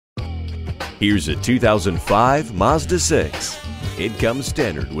Here's a 2005 Mazda 6. It comes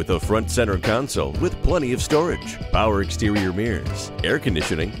standard with a front center console with plenty of storage, power exterior mirrors, air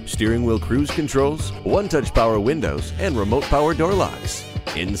conditioning, steering wheel cruise controls, one-touch power windows, and remote power door locks.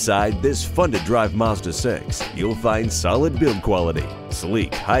 Inside this fun-to-drive Mazda 6, you'll find solid build quality,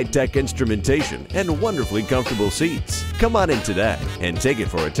 sleek, high-tech instrumentation, and wonderfully comfortable seats. Come on in today and take it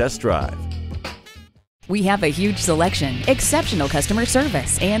for a test drive. We have a huge selection, exceptional customer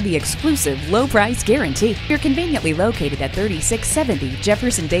service, and the exclusive low price guarantee. You're conveniently located at 3670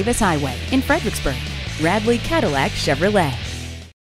 Jefferson Davis Highway in Fredericksburg. Radley Cadillac Chevrolet.